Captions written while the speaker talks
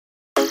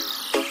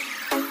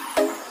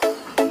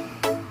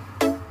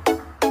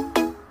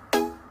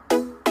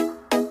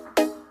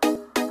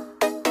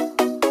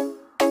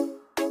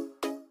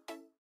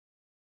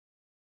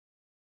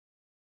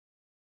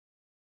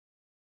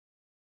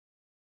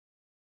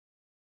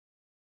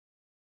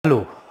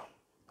Hello,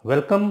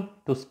 welcome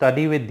to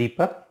Study with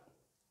Deepak.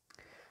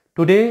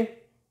 Today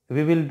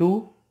we will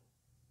do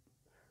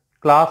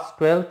class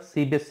 12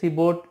 Cbse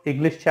board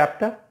English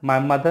chapter My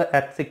Mother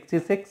at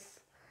 66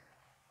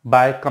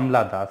 by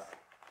Kamla Das.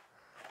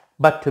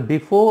 But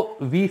before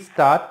we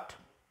start,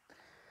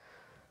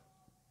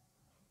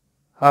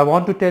 I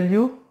want to tell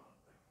you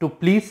to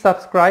please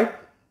subscribe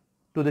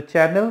to the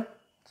channel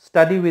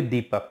Study with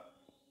Deepak.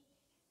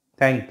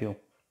 Thank you.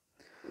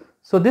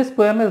 So this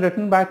poem is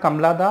written by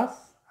Kamla Das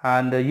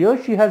and here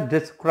she has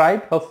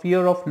described her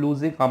fear of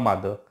losing her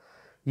mother.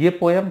 ये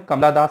poem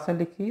कमला दास ने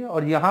लिखी है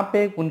और यहाँ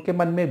पे उनके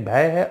मन में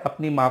भय है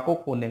अपनी माँ को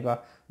खोने का,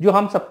 जो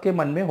हम सबके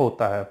मन में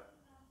होता है.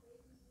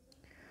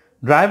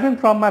 Driving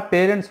from my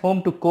parents'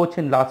 home to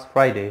Cochin last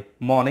Friday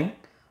morning,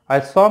 I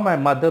saw my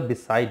mother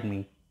beside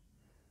me.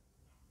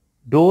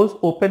 Doors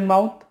open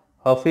mouth,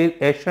 her face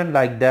ashen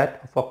like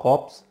that of a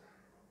corpse,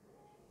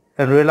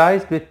 and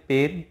realized with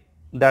pain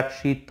that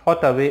she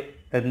thought away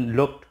and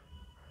looked,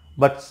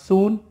 but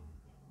soon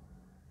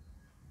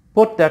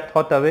put that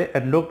thought away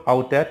and looked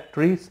out at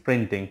trees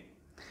sprinting.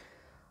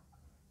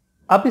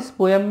 अब इस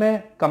poem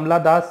में कमला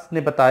दास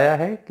ने बताया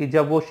है कि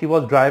जब वो she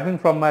was driving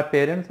from my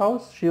parents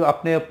house, she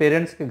अपने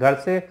पेरेंट्स के घर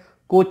से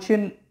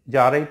कोचिन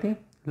जा रही थी.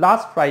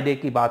 लास्ट फ्राइडे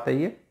की बात है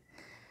ये.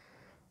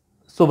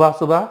 सुबह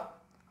सुबह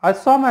I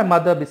saw my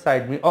mother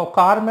beside me, और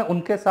कार में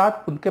उनके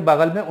साथ उनके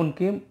बगल में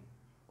उनकी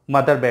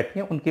मदर बैठी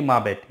हैं, उनकी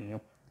माँ बैठी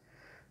हैं.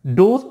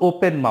 डोर्स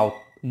ओपन माउथ,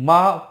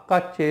 माँ का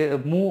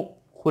मुंह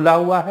खुला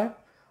हुआ है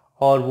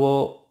और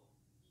वो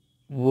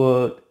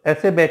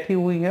ऐसे बैठी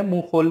हुई है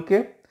मुंह खोल के.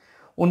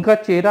 उनका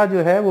चेहरा जो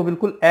है वो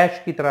बिल्कुल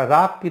ऐश की तरह,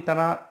 राख की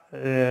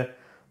तरह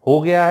हो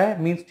गया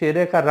है. मीन्स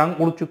चेहरे का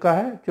रंग उड़ चुका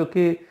है,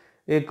 क्योंकि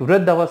एक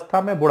वृद्ध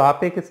अवस्था में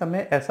बुढ़ापे के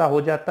समय ऐसा हो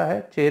जाता है.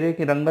 चेहरे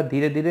की रंगत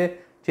धीरे धीरे,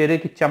 चेहरे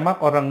की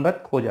चमक और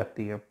रंगत खो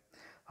जाती है.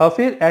 हर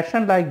face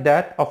ation like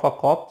that of a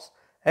cops,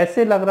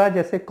 ऐसे लग रहा है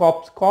जैसे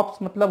कॉप्स.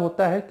 कॉप्स मतलब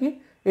होता है कि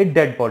एक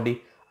डेड बॉडी.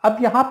 अब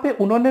यहाँ पे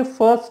उन्होंने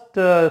फर्स्ट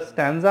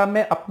स्टैंजा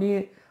में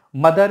अपनी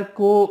मदर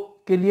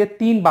के लिए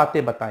 3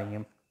 बातें बताई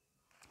हैं.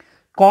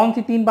 कौन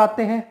सी 3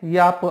 बातें हैं ये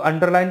आप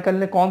अंडरलाइन कर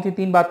लें. कौन सी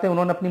 3 बातें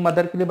उन्होंने अपनी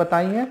मदर के लिए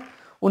बताई हैं?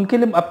 उनके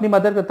लिए अपनी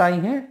मदर बताई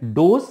हैं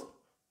डोज,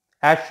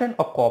 एशन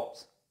और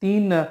कॉप्स.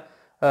 3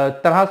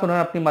 तरह से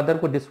उन्होंने अपनी मदर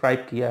को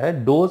डिस्क्राइब किया है.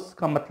 डोज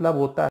का मतलब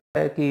होता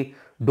है कि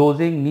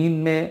डोजिंग,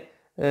 नींद में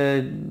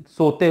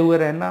सोते हुए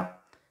रहना.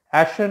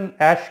 एशन,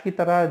 ऐश की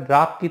तरह,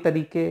 राख की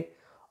तरीके.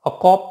 और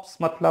कॉप्स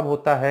मतलब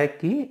होता है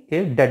कि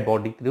एक डेड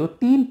बॉडी के लिए.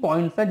 3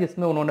 पॉइंट्स हैं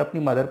जिसमें उन्होंने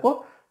अपनी मदर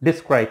को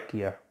डिस्क्राइब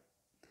किया.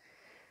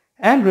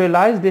 एंड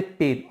रियलाइज विथ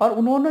पेन, और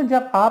उन्होंने,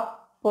 जब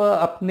आप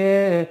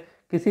अपने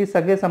किसी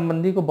सगे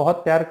संबंधी को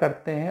बहुत प्यार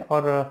करते हैं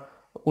और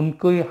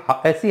उनको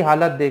ऐसी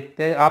हालत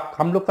देखते हैं,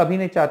 हम लोग कभी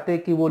नहीं चाहते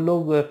कि वो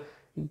लोग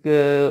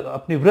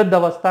अपनी वृद्ध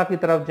अवस्था की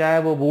तरफ जाएं,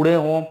 वो बूढ़े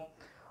हों.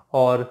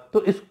 और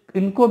तो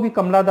इनको भी,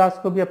 कमला दास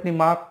को भी अपनी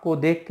माँ को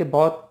देख के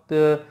बहुत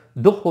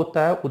दुख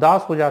होता है,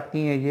 उदास हो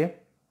जाती हैं ये.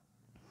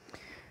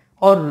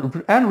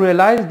 और एंड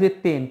रियलाइज विथ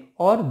पेन,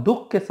 और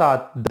दुख के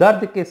साथ,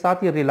 दर्द के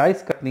साथ ये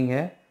रियलाइज करनी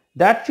है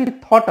that she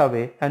thought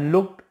away and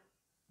looked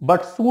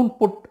but soon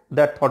put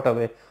that thought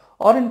away.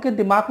 और इनके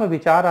दिमाग में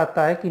विचार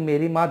आता है कि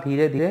मेरी माँ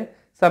धीरे धीरे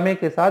समय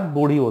के साथ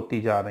बूढ़ी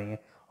होती जा रही है.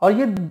 और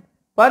ये,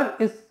 पर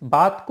इस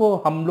बात को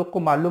हम लोग को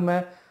मालूम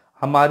है,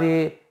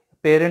 हमारे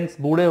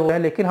पेरेंट्स बूढ़े हो गए,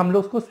 लेकिन हम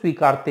लोग उसको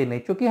स्वीकारते नहीं,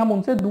 क्योंकि हम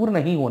उनसे दूर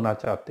नहीं होना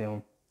चाहते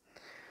हैं.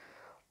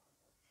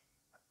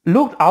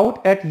 Looked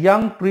out at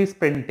young tree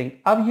sprinting,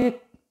 अब ये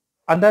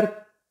अंदर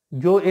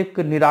जो एक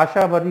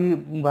निराशा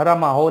भरा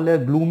माहौल है,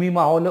 ग्लूमी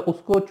माहौल है,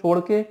 उसको छोड़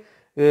के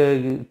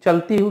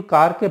चलती हुई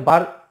कार के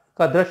बाहर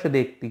का दृश्य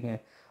देखती हैं.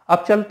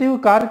 अब चलती हुई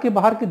कार के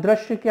बाहर के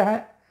दृश्य क्या है?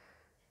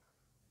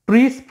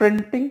 Tree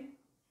sprinting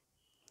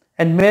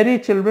and Mary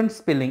children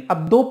spilling.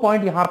 अब 2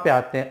 पॉइंट यहां पे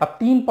आते हैं. अब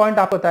 3 पॉइंट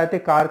आप बताए थे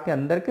कार के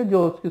अंदर के,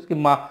 जो उसकी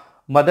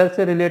मदर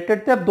से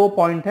रिलेटेड थे. अब 2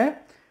 पॉइंट हैं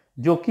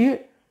जो कि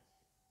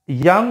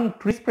young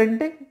tree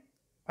sprinting,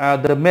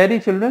 the Mary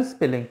children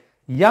spilling.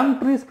 Young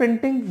tree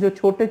sprinting, जो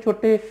छोटे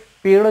छोटे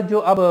पेड़ जो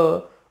अब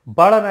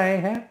बढ़ रहे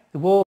हैं,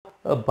 वो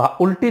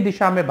उल्टी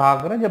दिशा में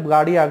भाग रहे हैं. जब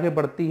गाड़ी आगे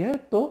बढ़ती है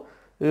तो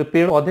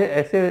पेड़ पौधे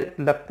ऐसे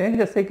लगते हैं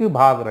जैसे कि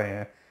भाग रहे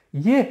हैं.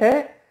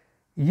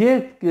 ये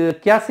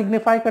क्या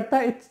सिग्निफाई करता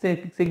है?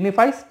 इट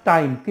सिग्निफाइज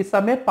टाइम, कि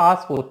समय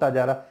पास होता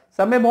जा रहा,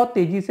 समय बहुत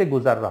तेजी से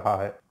गुजर रहा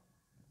है.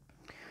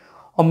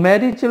 और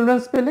मैरी चिल्ड्रन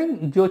स्पेलिंग,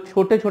 जो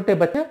छोटे छोटे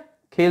बच्चे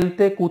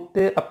खेलते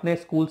कूदते अपने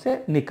स्कूल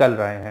से निकल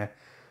रहे हैं.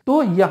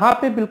 तो यहाँ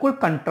पे बिल्कुल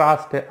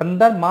कंट्रास्ट है.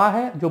 अंदर माँ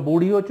है जो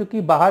बूढ़ी हो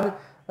चुकी, बाहर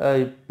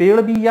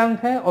पेड़ भी यंग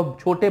है और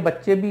छोटे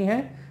बच्चे भी हैं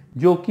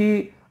जो कि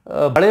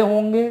बड़े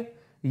होंगे.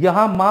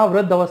 यहाँ माँ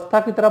वृद्ध अवस्था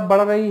की तरफ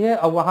बढ़ रही है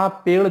और वहाँ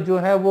पेड़ जो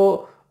है वो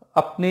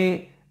अपने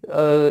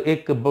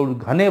एक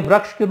घने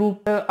वृक्ष के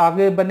रूप में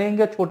आगे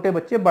बनेंगे, छोटे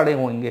बच्चे बड़े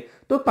होंगे.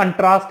 तो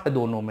कंट्रास्ट है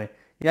दोनों में,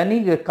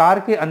 यानी कार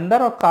के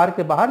अंदर और कार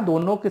के बाहर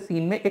दोनों के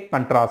सीन में एक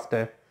कंट्रास्ट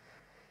है.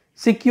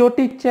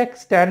 Security check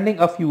standing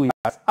a few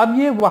yards, अब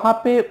ये वहां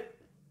पे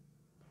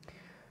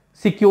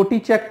सिक्योरिटी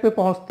चेक पे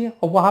पहुंचती है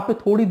और वहां पे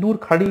थोड़ी दूर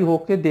खड़ी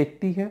होकर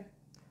देखती है.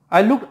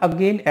 I look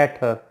again at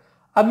her,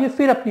 अब ये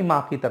फिर अपनी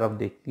माँ की तरफ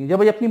देखती हैं।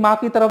 जब ये अपनी माँ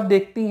की तरफ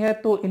देखती हैं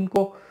तो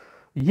इनको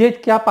ये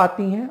क्या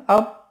पाती हैं,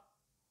 अब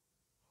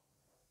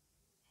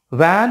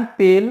van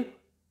pail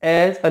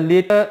as a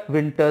letter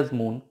winters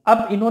moon.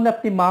 अब इन्होंने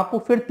अपनी माँ को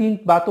फिर 3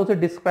 बातों से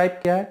डिस्क्राइब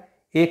किया है।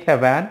 एक है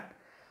वैन,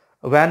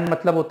 वैन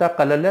मतलब होता है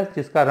कलरलेस,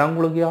 जिसका रंग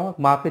उड़ गया हो,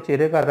 माँ के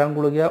चेहरे का रंग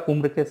उड़ गया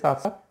उम्र के साथ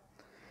साथ।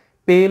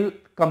 पेल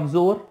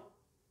कमजोर,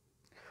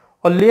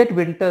 और late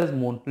winters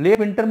moon. Late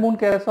winter moon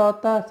कैसा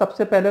होता है,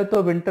 सबसे पहले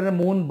तो विंटर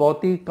मून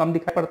बहुत ही कम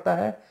दिखाई पड़ता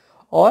है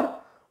और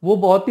वो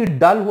बहुत ही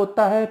डल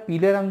होता है,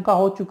 पीले रंग का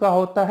हो चुका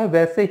होता है।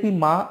 वैसे ही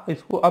माँ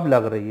इसको अब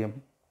लग रही है,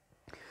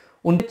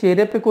 उनके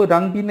चेहरे पे कोई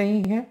रंग भी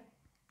नहीं है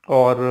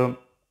और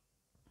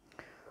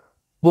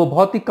वो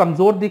बहुत ही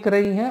कमजोर दिख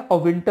रही हैं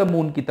और विंटर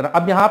मून की तरह।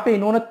 अब यहाँ पे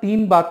इन्होंने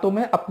 3 बातों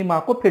में अपनी माँ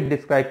को फिर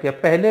डिस्क्राइब किया।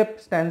 पहले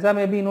स्टैंजा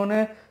में भी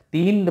इन्होंने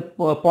 3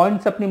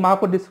 पॉइंट्स अपनी माँ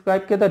को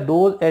डिस्क्राइब किया था,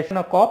 डोज, एशन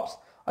और कॉप्स,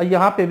 और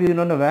यहाँ पे भी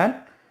इन्होंने वैन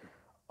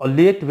और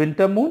लेट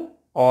विंटर मून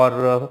और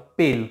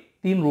पेल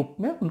 3 रूप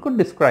में उनको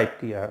डिस्क्राइब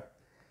किया है।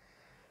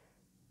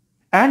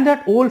 एंड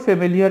दैट ओल्ड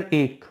फेमिलियर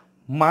एक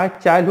माई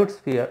चाइल्डहुड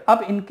फियर।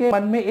 अब इनके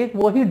मन में एक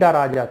वही डर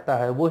आ जाता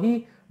है,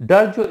 वही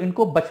डर जो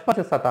इनको बचपन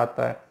से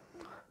सताता है।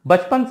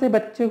 बचपन से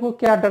बच्चे को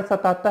क्या डर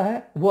सताता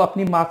है, वो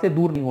अपनी माँ से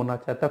दूर नहीं होना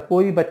चाहता।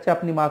 कोई बच्चा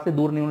अपनी माँ से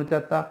दूर नहीं होना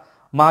चाहता।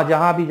 माँ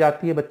जहां भी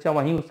जाती है बच्चा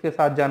वहीं उसके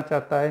साथ जाना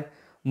चाहता है,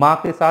 माँ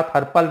के साथ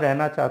हर पल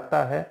रहना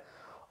चाहता है।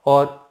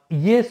 और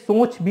ये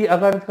सोच भी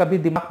अगर कभी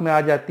दिमाग में आ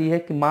जाती है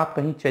कि माँ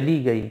कहीं चली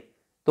गई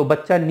तो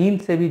बच्चा नींद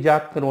से भी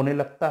जाग कर रोने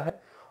लगता है।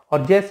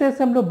 और जैसे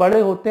जैसे हम लोग बड़े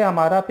होते हैं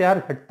हमारा प्यार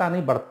घटता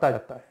नहीं बढ़ता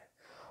जाता है,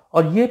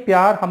 और ये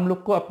प्यार हम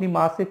लोग को अपनी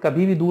माँ से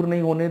कभी भी दूर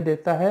नहीं होने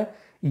देता है।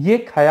 ये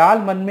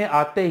ख्याल मन में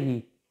आते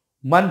ही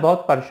मन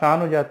बहुत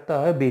परेशान हो जाता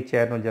है,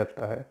 बेचैन हो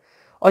जाता है।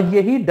 और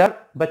यही डर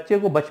बच्चे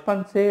को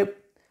बचपन से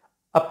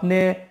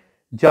अपने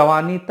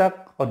जवानी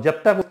तक और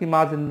जब तक उसकी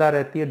माँ जिंदा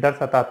रहती है डर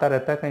सताता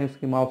रहता है कहीं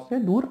उसकी माँ उससे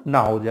दूर ना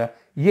हो जाए।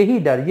 यही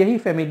डर, यही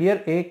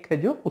फेमिलियर एक है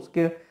जो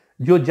उसके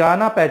जो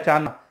जाना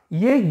पहचाना,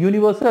 ये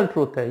यूनिवर्सल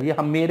ट्रूथ है। ये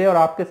हम मेरे और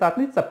आपके साथ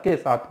नहीं, सबके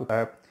साथ होता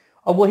है,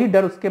 और वही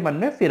डर उसके मन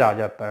में फिर आ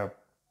जाता है।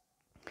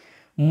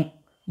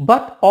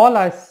 But all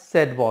I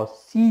said was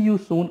C you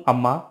soon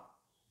अम्मा,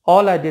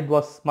 all I did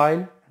was smile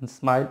and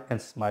smile and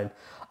smile.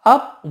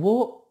 अब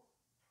वो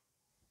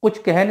कुछ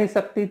कह नहीं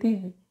सकती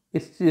थी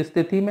इस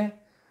स्थिति में,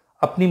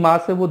 अपनी माँ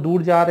से वो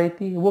दूर जा रही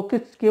थी। वो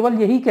केवल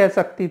यही कह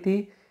सकती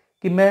थी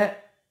कि मैं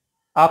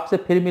आपसे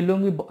फिर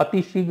मिलूंगी,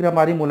 अति शीघ्र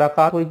हमारी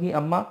मुलाकात होगी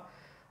अम्मा।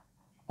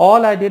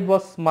 All I did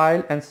was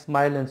smile and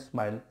smile and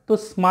smile. तो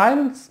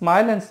स्माइल,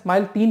 स्माइल एंड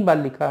स्माइल 3 बार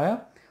लिखा है,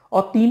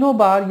 और तीनों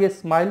बार ये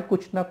स्माइल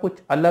कुछ ना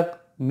कुछ अलग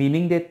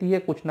मीनिंग देती है,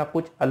 कुछ ना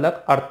कुछ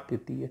अलग अर्थ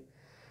देती है।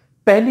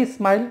 पहली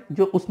स्माइल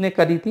जो उसने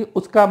करी थी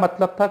उसका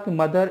मतलब था कि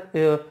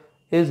मदर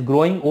इज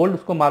ग्रोइंग ओल्ड,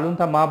 उसको मालूम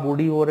था माँ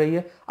बूढ़ी हो रही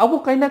है। अब वो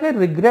कहीं ना कहीं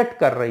रिग्रेट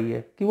कर रही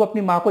है कि वो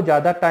अपनी माँ को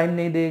ज्यादा टाइम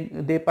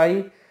नहीं दे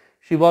पाई।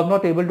 She was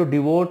not able to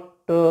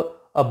devote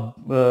a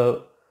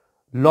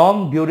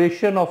long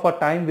duration of a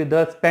time with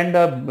her, spend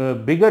a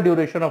bigger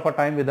duration of a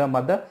time with her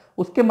mother.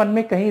 उसके मन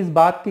में कहीं इस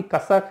बात की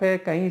कसक है,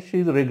 कहीं शी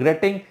इज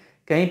रिग्रेटिंग,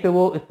 कहीं पे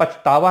वो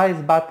पछतावा है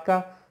इस बात का।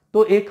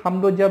 तो एक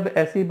हम लोग जब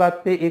ऐसी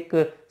बात पे एक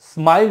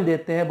स्माइल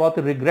देते हैं, बहुत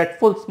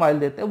रिग्रेटफुल स्माइल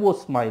देते हैं, वो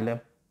स्माइल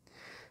है।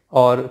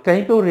 और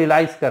कहीं पे वो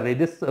रियलाइज कर रही है,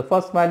 this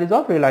first smile is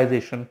of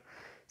realisation.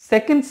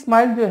 Second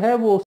smile जो है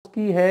वो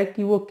उसकी है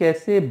कि वो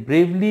कैसे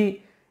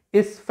ब्रेवली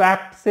इस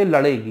फैक्ट से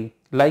लड़ेगी।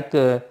 लाइक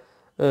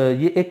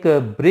ये एक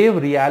ब्रेव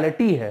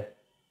रियलिटी है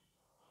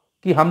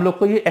कि हम लोग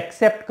को ये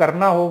एक्सेप्ट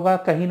करना होगा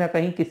कहीं ना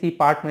कहीं किसी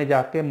पार्ट में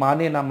जाके,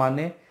 माने ना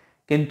माने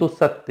किंतु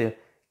सत्य,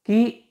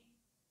 कि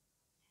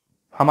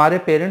हमारे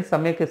पेरेंट्स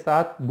समय के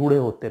साथ बूढ़े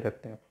होते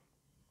रहते हैं।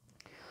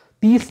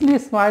 तीसरी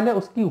स्माइल है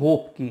उसकी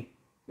होप की,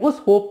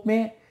 उस होप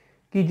में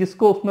कि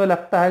जिसको उसमें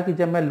लगता है कि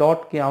जब मैं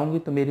लौट के आऊंगी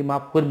तो मेरी माँ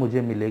फिर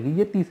मुझे मिलेगी।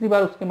 ये तीसरी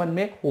बार उसके मन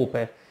में एक होप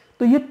है।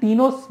 तो ये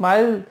तीनों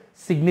स्माइल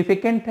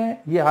सिग्निफिकेंट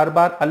हैं, ये हर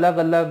बार अलग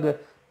अलग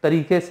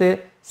तरीके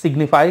से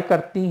सिग्निफाई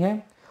करती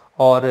हैं।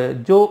 और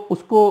जो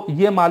उसको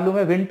ये मालूम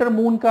है, विंटर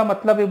मून का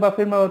मतलब एक बार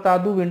फिर मैं बता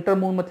दूं, विंटर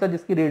मून मतलब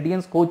जिसकी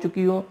रेडियंस खो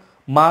चुकी हो,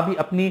 माँ भी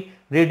अपनी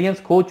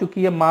रेडियंस खो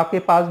चुकी है, माँ के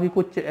पास भी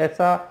कुछ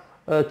ऐसा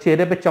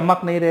चेहरे पे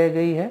चमक नहीं रह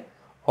गई है।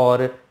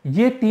 और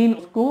ये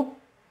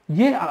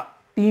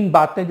 3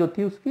 बातें जो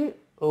थी उसकी,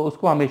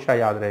 उसको हमेशा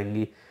याद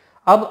रहेंगी।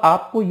 अब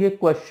आपको ये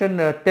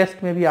क्वेश्चन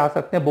टेस्ट में भी आ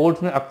सकते हैं,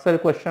 बोर्ड्स में अक्सर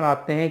क्वेश्चन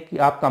आते हैं कि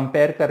आप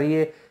कंपेयर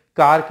करिए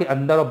कार के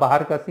अंदर और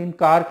बाहर का सीन।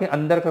 कार के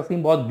अंदर का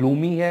सीन बहुत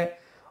ग्लूमी है,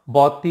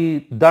 बहुत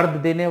ही दर्द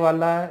देने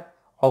वाला है,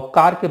 और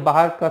कार के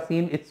बाहर का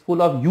scene it's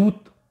full of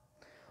youth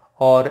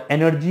और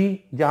एनर्जी,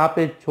 जहाँ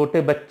पे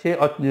छोटे बच्चे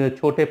और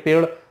छोटे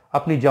पेड़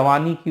अपनी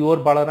जवानी की ओर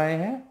बढ़ रहे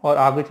हैं और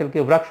आगे चल के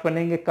वृक्ष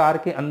बनेंगे। कार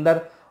के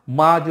अंदर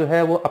माँ जो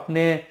है वो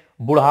अपने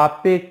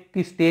बुढ़ापे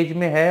की स्टेज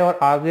में है और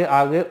आगे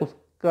आगे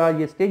उसका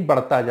ये स्टेज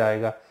बढ़ता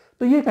जाएगा।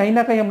 तो ये कहीं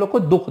ना कहीं हम लोग को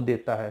दुख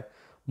देता है।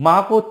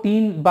 माँ को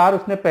 3 बार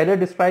उसने पहले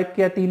डिस्क्राइब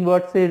किया 3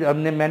 वर्ड से,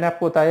 मैंने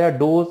आपको बताया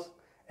डोज,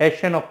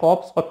 एशन और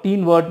कॉप्स, और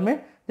 3 वर्ड में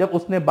जब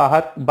उसने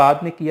बाद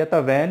में किया था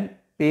वैन,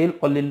 पेल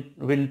और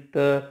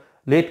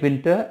लेट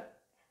विंटर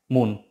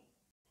मून।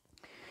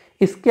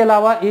 इसके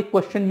अलावा एक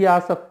क्वेश्चन ये आ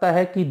सकता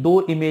है कि दो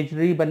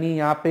इमेजरी बनी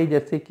यहाँ पे,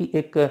 जैसे कि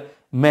एक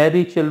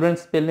मैरी चिल्ड्रन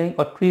स्पेलिंग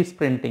और ट्री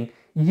स्प्रिंटिंग,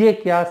 ये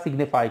क्या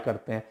सिग्निफाई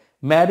करते हैं?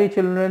 मैरी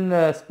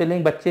चिल्ड्रन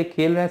स्पेलिंग, बच्चे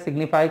खेल रहे हैं,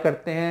 सिग्निफाई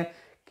करते हैं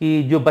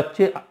कि जो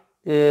बच्चे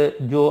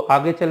जो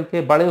आगे चल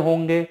के बड़े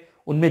होंगे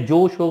उनमें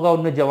जोश होगा,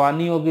 उनमें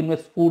जवानी होगी, उनमें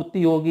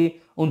स्फूर्ति होगी,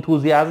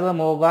 इंथुजियाज्म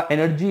होगा,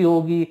 एनर्जी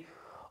होगी।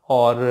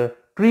 और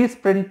ट्री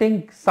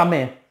स्प्रिंटिंग,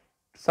 समय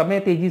समय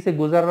तेजी से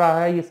गुजर रहा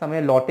है, ये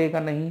समय लौटेगा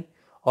नहीं।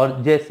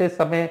 और जैसे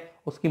समय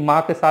उसकी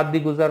माँ के साथ भी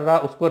गुजर रहा,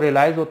 उसको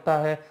रियलाइज होता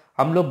है।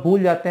 हम लोग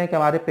भूल जाते हैं कि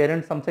हमारे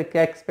पेरेंट्स हमसे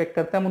क्या एक्सपेक्ट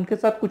करते हैं, हम उनके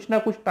साथ कुछ ना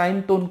कुछ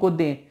टाइम तो उनको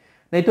दें,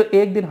 नहीं तो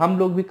एक दिन हम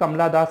लोग भी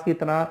कमला दास की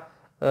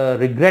तरह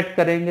रिग्रेट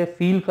करेंगे,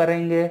 फील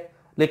करेंगे,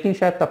 लेकिन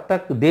शायद तब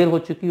तक देर हो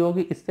चुकी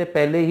होगी, इससे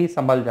पहले ही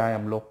संभल जाए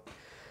हम लोग।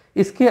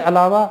 इसके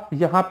अलावा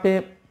यहाँ पे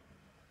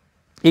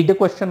एक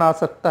क्वेश्चन आ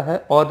सकता है,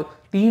 और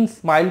 3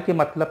 स्माइल के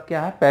मतलब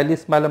क्या है? पहली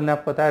स्माइल हमने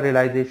आपको बताया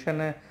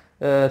रियलाइजेशन है,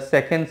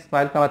 सेकेंड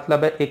स्माइल का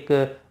मतलब है एक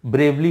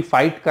ब्रेवली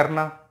फाइट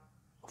करना,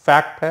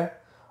 फैक्ट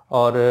है,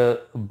 और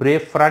ब्रेव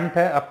फ्रंट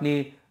है,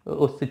 अपनी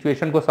उस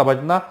सिचुएशन को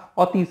समझना,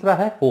 और तीसरा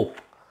है होप।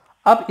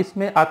 अब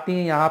इसमें आती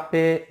है यहाँ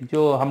पे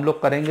जो हम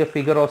लोग करेंगे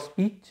फिगर ऑफ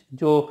स्पीच,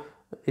 जो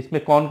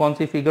इसमें कौन कौन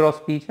सी फिगर ऑफ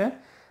स्पीच है।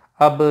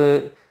 अब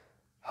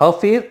हर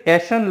face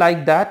ation like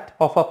that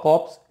of a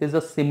cops is a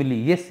simile,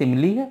 ये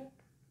सिमिली है।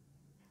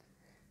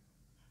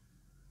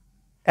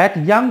 Eight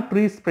young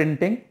tree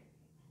sprinting,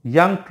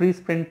 young tree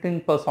sprinting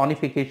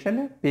personification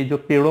है, ये जो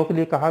पेड़ों के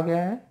लिए कहा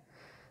गया है।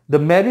 The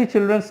Mary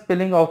children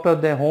spilling out of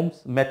their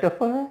homes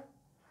metaphor है।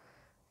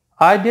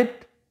 I did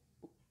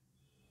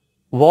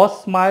was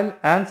smile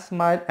and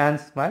smile and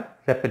smile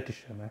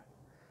repetition है।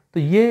 तो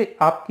ये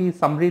आपकी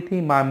समरी थी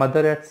माय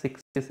मदर एट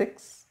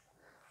 66।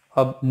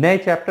 अब नए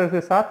चैप्टर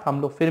के साथ हम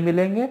लोग फिर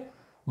मिलेंगे,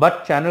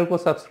 बट चैनल को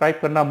सब्सक्राइब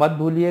करना मत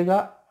भूलिएगा।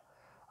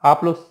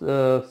 आप लोग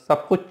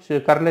सब कुछ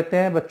कर लेते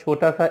हैं, बस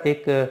छोटा सा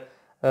एक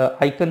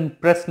आइकन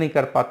प्रेस नहीं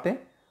कर पाते,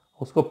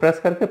 उसको प्रेस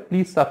करके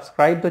please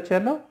subscribe the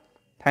channel.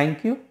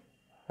 Thank you,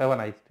 have a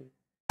nice day.